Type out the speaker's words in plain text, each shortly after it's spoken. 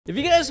If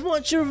you guys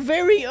want your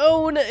very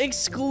own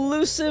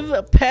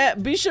exclusive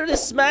pet, be sure to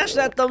smash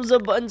that thumbs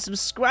up button,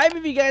 subscribe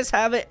if you guys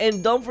haven't,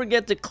 and don't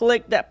forget to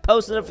click that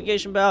post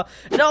notification bell.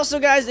 And also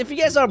guys, if you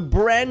guys are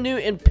brand new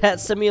in Pet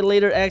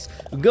Simulator X,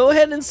 go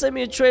ahead and send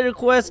me a trade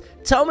request.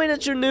 Tell me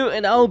that you're new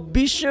and I'll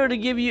be sure to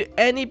give you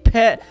any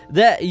pet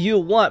that you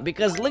want.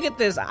 Because look at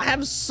this, I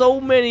have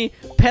so many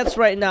pets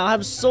right now, I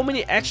have so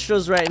many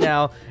extras right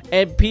now,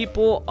 and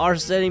people are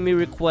sending me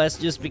requests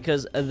just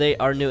because they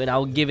are new, and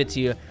I'll give it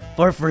to you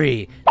for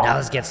free. Now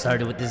let's get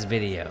started with this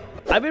video.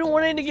 I've been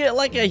wanting to get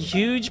like a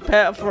huge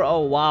pet for a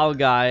while,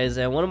 guys,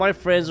 and one of my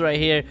friends right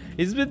here,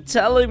 he's been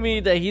telling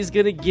me that he's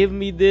gonna give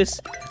me this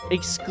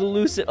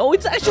exclusive. Oh,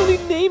 it's actually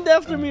named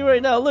after me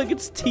right now. Look,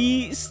 it's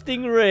T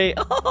Stingray.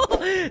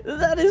 Oh,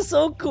 that is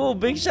so cool.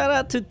 Big shout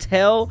out to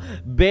Tail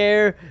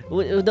Bear.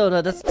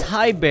 No, that's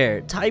Ty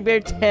Bear. Ty Bear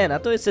 10. I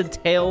thought it said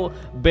Tail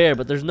Bear,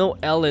 but there's no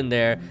L in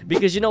there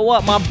because you know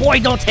what? My boy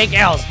don't take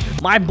L's.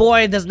 My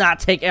boy does not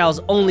take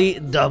L's, only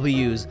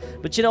W's.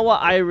 But you know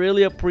what? I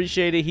really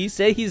appreciate it. He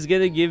said he's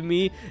gonna give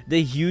me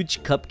the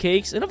huge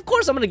cupcakes, and of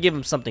course I'm gonna give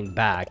him something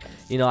back.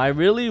 You know, I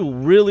really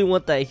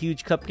want that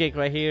huge cupcake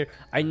right here.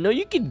 I know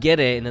you can get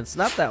it and it's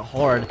not that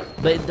hard,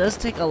 but it does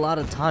take a lot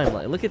of time.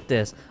 Like, look at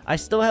this, I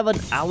still have an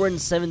hour and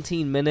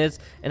 17 minutes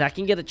and I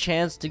can get a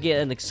chance to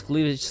get an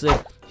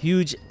exclusive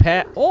huge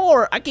pet,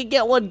 or I can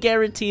get one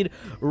guaranteed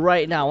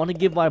right now. I want to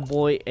give my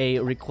boy a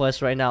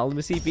request right now. Let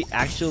me see if he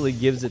actually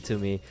gives it to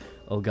me.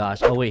 Oh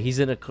gosh. Oh wait, he's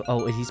in a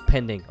he's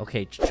pending.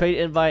 Okay, trade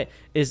invite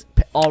is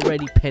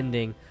already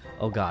pending.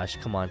 Oh gosh,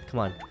 come on.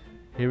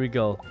 Here we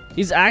go.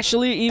 He's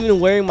actually even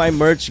wearing my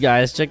merch,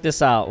 guys. Check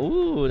this out.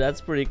 Ooh,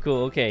 that's pretty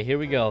cool. Okay, here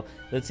we go.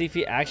 Let's see if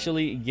he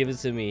actually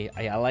gives it to me.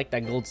 I like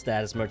that gold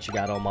status merch you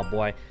got on, my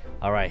boy.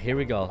 All right, here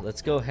we go.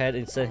 Let's go ahead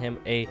and send him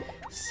a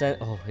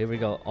Oh, here we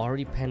go.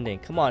 Already pending.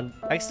 Come on,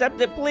 accept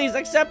it, please.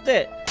 Accept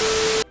it.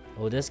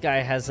 Oh, this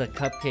guy has a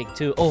cupcake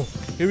too. Oh,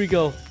 here we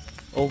go.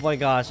 Oh my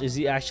gosh, is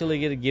he actually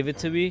gonna give it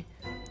to me?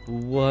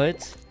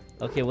 What?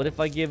 Okay, what if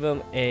I give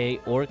him a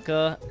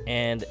orca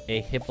and a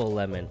hippo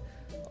lemon?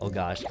 Oh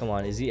gosh, come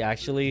on, is he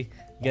actually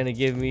gonna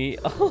give me?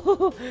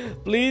 Oh,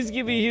 please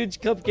give me a huge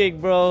cupcake,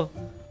 bro.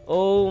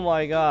 Oh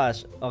my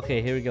gosh.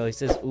 Okay, here we go. He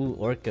says, ooh,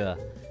 orca.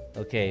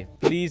 Okay,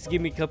 please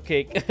give me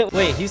cupcake.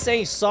 Wait, he's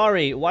saying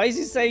sorry. Why is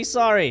he saying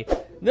sorry?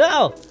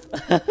 No.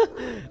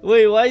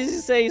 Wait, why is he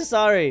saying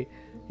sorry?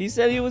 He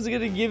said he was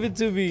gonna give it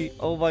to me.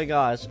 Oh my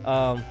gosh.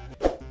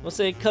 We'll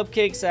say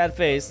cupcake sad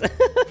face.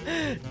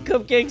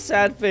 Cupcake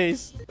sad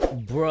face.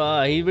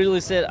 Bruh, he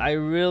really said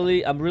I'm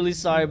really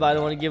sorry, but I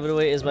don't want to give it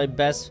away. It's my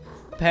best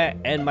pet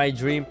and my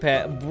dream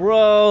pet.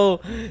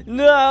 Bro,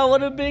 no,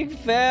 what a big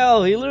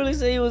fail. He literally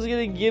said he was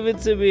gonna give it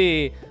to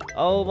me.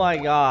 Oh my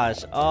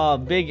gosh. Oh,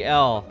 big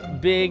L,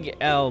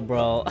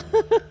 bro.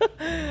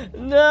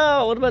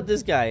 No, what about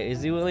this guy?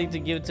 Is he willing to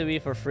give it to me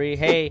for free?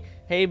 Hey,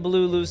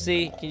 Blue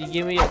Lucy, can you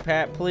give me a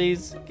pet,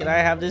 please? Can I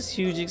have this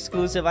huge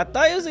exclusive? I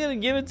thought he was gonna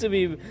give it to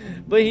me,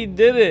 but he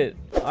didn't.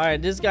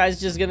 Alright, this guy's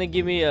just gonna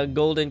give me a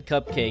golden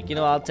cupcake. You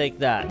know, I'll take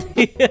that.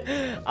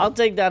 I'll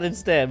take that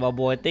instead, my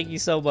boy. Thank you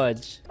so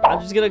much.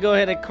 I'm just gonna go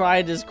ahead and cry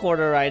in this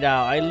corner right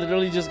now. I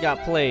literally just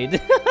got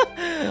played.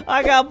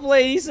 I got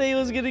played. He said he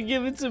was gonna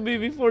give it to me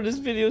before this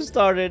video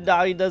started.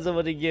 Now he doesn't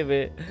want to give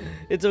it.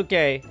 It's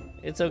okay.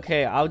 It's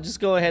okay. I'll just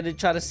go ahead and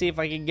try to see if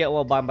I can get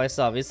one by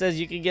myself. It says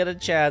you can get a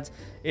chance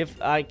if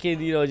I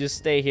can, you know, just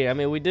stay here. I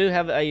mean, we do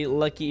have a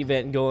lucky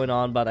event going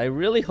on, but I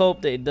really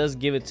hope that it does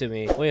give it to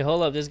me. Wait,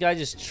 hold up. This guy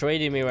just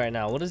trading me right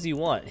now. What does he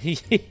want?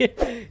 He's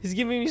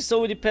giving me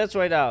so many pets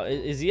right now.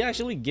 Is he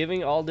actually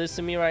giving all this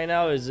to me right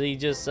now? Or is he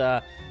just,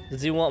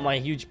 does he want my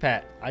huge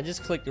pet? I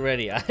just clicked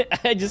ready.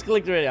 I just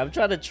clicked ready. I'm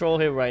trying to troll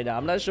him right now.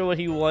 I'm not sure what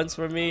he wants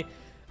from me.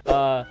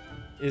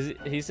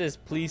 He says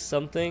please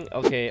something.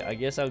 Okay, I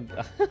guess I'll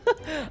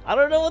I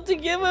don't know what to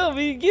give him.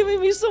 He's giving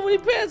me so many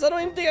pets. I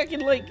don't even think I can,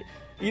 like,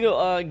 you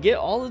know, get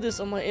all of this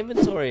on my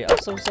inventory. I'm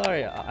so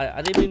sorry.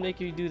 I didn't even make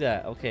you do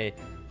that. Okay.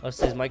 It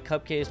says my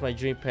cupcake is my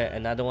dream pet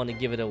and I don't want to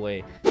give it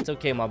away. It's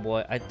okay, my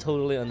boy. I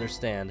totally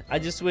understand. I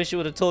just wish you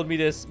would have told me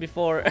this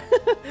before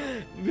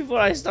before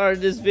I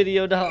started this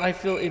video. Now I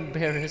feel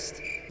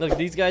embarrassed. Look,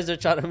 these guys are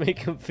trying to make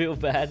him feel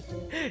bad.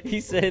 He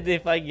said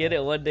if I get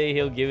it one day,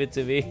 he'll give it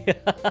to me.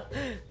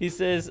 He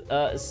says,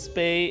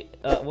 Space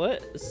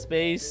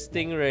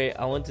Stingray,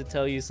 I want to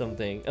tell you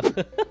something.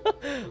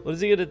 What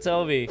is he gonna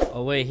tell me?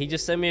 Oh wait, he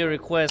just sent me a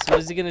request. What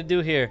is he gonna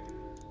do here?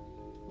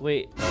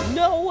 Wait,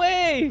 no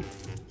way!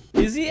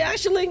 Is he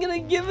actually gonna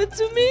give it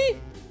to me?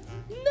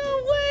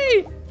 No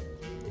way!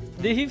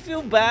 Did he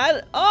feel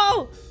bad?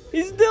 Oh,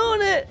 he's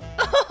doing it!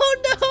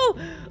 Oh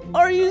no!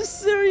 Are you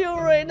serious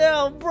right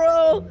now,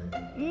 bro?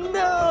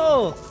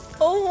 No!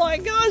 Oh my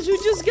gosh, we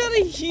just got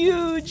a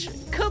huge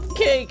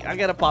cupcake! I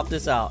gotta pop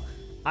this out.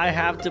 I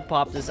have to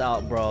pop this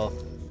out, bro.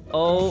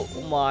 Oh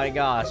my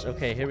gosh.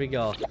 Okay, here we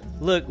go.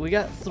 Look, we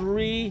got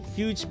 3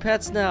 huge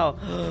pets now.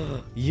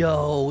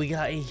 Yo, we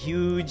got a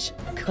huge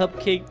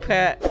cupcake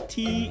pet.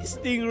 T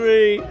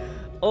Stingray.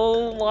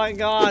 Oh my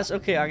gosh.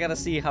 Okay, I gotta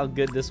see how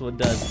good this one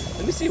does.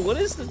 Let me see, what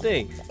is the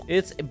thing?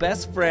 It's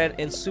best friend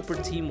and super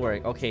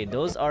teamwork. Okay,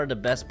 those are the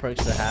best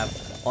perks to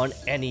have on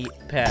any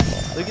pet.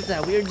 Look at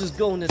that, we are just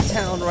going to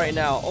town right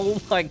now.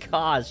 Oh my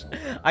gosh,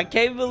 I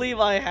can't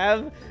believe I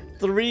have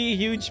 3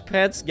 huge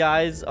pets,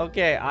 guys.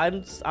 Okay, I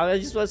just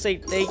want to say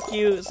thank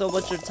you so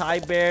much to Ty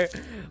Bear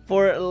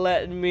for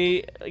letting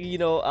me, you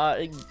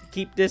know,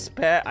 keep this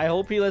pet. I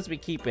hope he lets me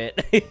keep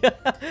it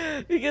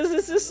because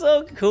this is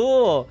so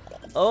cool.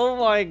 Oh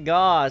my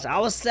gosh, I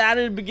was sad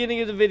at the beginning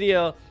of the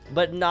video,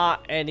 but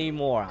not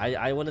anymore.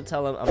 I want to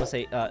tell him, I'm gonna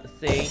say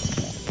thank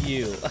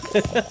you.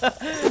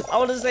 I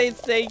want to say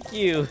thank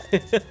you.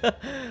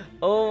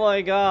 Oh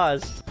my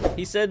gosh,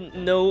 he said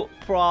no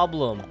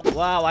problem.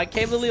 Wow, I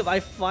can't believe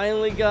I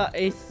finally got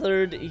a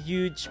 3rd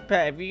huge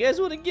pet. If you guys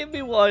want to give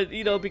me one,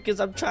 you know, because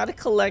I'm trying to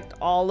collect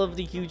all of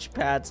the huge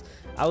pets,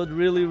 I would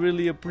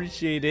really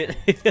appreciate it.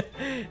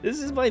 This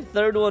is my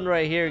 3rd one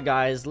right here,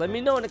 guys. Let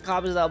me know in the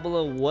comments down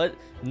below what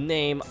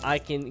name I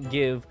can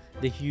give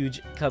the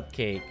huge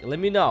cupcake. Let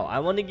me know. I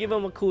want to give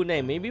him a cool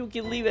name. Maybe we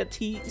can leave it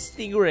T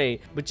Stingray,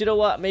 but you know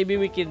what, maybe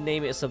we can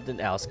name it something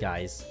else,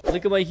 guys.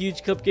 Look at my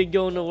huge cupcake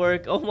going to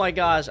work. Oh my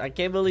gosh, I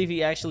can't believe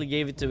he actually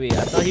gave it to me.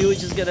 I thought he was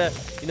just gonna,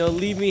 you know,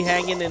 leave me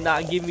hanging and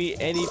not give me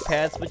any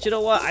pets, but you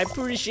know what, I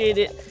appreciate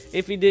it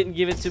if he didn't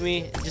give it to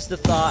me. Just the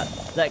thought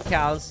that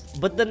counts,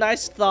 but the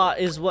nice thought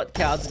is what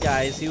counts,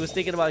 guys. He was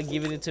thinking about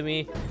giving it to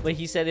me, but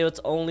he said it was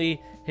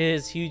only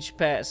his huge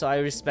pet, so I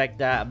respect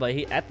that. But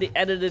he, at the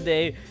end of the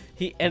day,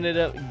 he ended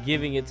up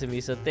giving it to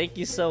me. So thank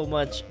you so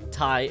much,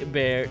 Ty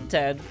Bear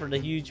 10, for the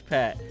huge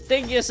pet.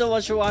 Thank you so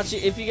much for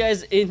watching. If you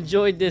guys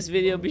enjoyed this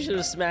video, be sure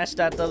to smash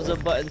that thumbs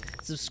up button,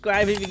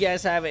 subscribe if you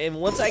guys haven't, and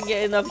once I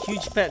get enough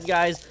huge pet,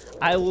 guys,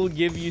 I will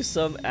give you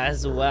some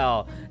as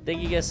well.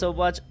 Thank you guys so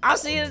much. I'll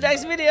see you in the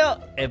next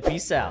video, and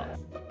peace out.